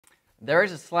There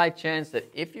is a slight chance that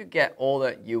if you get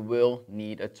older, you will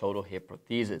need a total hip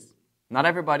prosthesis. Not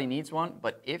everybody needs one,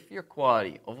 but if your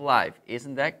quality of life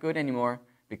isn't that good anymore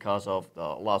because of the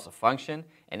loss of function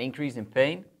and increase in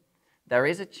pain, there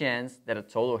is a chance that a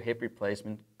total hip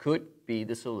replacement could be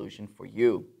the solution for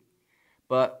you.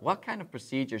 But what kind of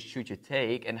procedures should you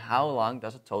take, and how long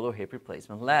does a total hip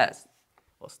replacement last?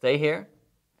 Well, stay here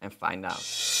and find out.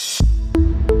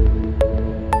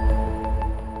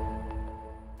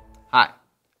 Hi,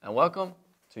 and welcome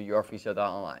to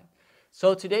YourPhysio.online.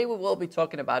 So today we will be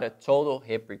talking about a total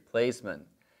hip replacement.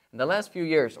 In the last few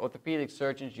years, orthopedic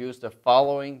surgeons use the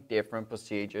following different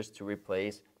procedures to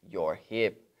replace your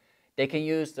hip. They can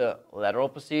use the lateral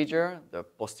procedure, the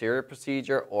posterior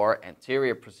procedure, or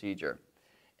anterior procedure.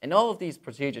 And all of these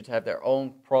procedures have their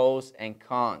own pros and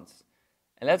cons.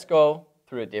 And let's go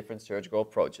through the different surgical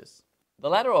approaches. The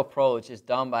lateral approach is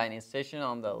done by an incision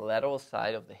on the lateral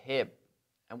side of the hip.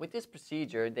 And with this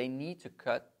procedure, they need to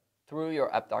cut through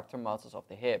your abductor muscles of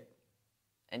the hip.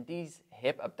 And these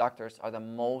hip abductors are the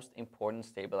most important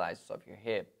stabilizers of your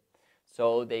hip.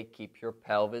 So they keep your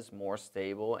pelvis more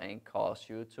stable and cause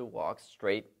you to walk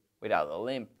straight without a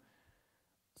limp.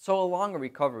 So a longer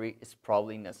recovery is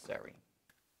probably necessary.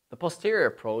 The posterior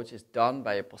approach is done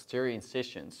by a posterior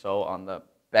incision, so on the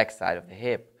back side of the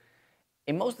hip.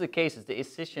 In most of the cases, the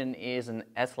incision is an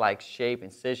S-like shape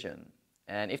incision.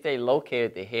 And if they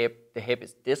located the hip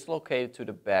is dislocated to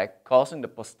the back, causing the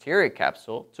posterior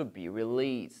capsule to be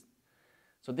released.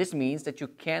 So this means that you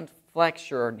can't flex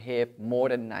your hip more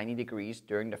than 90 degrees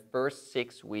during the first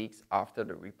 6 weeks after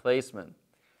the replacement.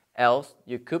 Else,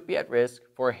 you could be at risk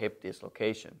for a hip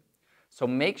dislocation. So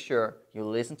make sure you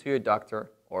listen to your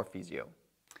doctor or physio.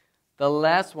 The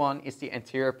last one is the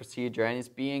anterior procedure, and it's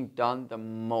being done the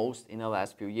most in the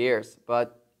last few years.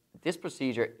 But this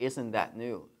procedure isn't that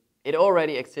new. It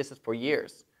already existed for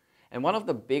years. And one of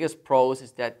the biggest pros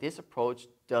is that this approach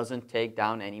doesn't take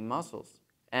down any muscles.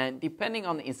 And depending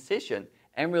on the incision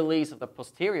and release of the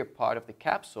posterior part of the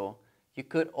capsule, you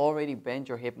could already bend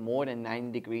your hip more than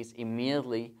 90 degrees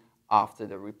immediately after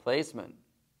the replacement.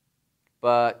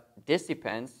 But this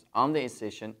depends on the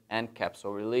incision and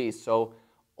capsule release. So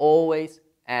always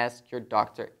ask your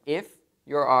doctor if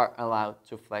you are allowed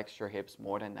to flex your hips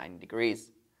more than 90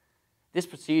 degrees. This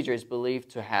procedure is believed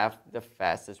to have the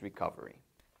fastest recovery.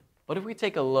 But if we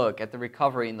take a look at the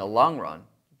recovery in the long run,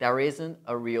 there isn't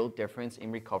a real difference in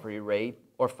recovery rate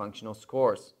or functional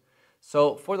scores.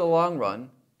 So for the long run,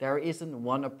 there isn't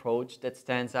one approach that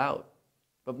stands out.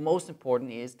 But most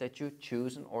important is that you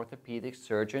choose an orthopedic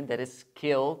surgeon that is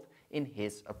skilled in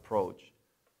his approach.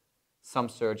 Some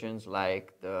surgeons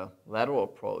like the lateral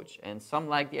approach and some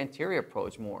like the anterior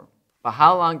approach more. But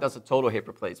how long does a total hip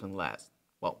replacement last?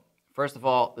 Well, first of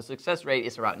all, the success rate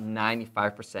is around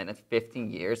 95% at 15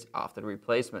 years after the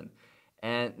replacement.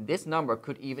 And this number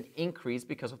could even increase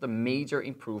because of the major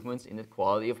improvements in the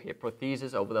quality of hip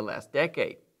prosthesis over the last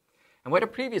decade. And where the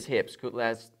previous hips could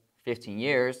last 15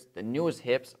 years, the newest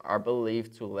hips are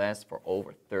believed to last for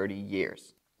over 30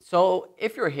 years. So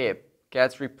if your hip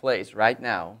gets replaced right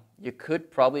now, you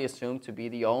could probably assume to be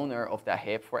the owner of that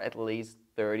hip for at least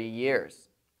 30 years.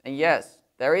 And yes,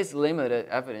 there is limited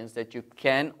evidence that you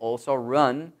can also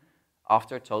run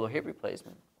after total hip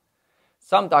replacement.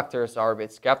 Some doctors are a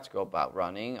bit skeptical about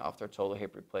running after total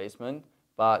hip replacement,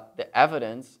 but the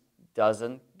evidence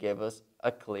doesn't give us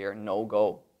a clear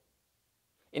no-go.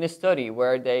 In a study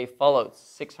where they followed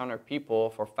 600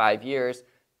 people for 5 years,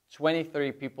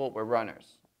 23 people were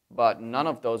runners, but none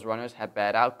of those runners had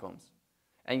bad outcomes.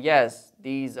 And yes,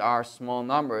 these are small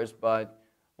numbers, but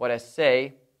what I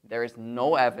say, there is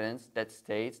no evidence that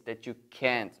states that you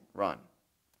can't run.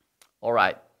 All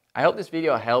right, I hope this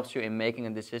video helps you in making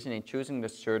a decision in choosing the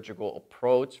surgical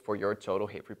approach for your total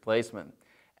hip replacement.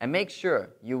 And make sure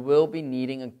you will be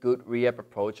needing a good rehab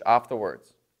approach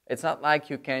afterwards. It's not like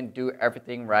you can do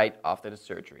everything right after the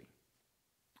surgery.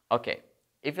 Okay,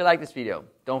 if you like this video,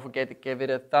 don't forget to give it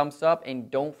a thumbs up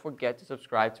and don't forget to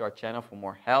subscribe to our channel for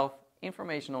more health,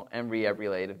 informational, and rehab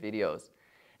related videos.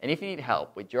 And if you need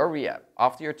help with your rehab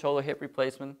after your total hip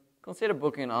replacement, consider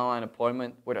booking an online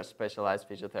appointment with our specialized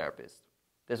physiotherapist.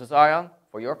 This was Arjan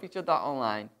for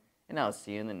YourPhysio.online, and I'll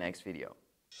see you in the next video.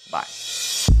 Bye.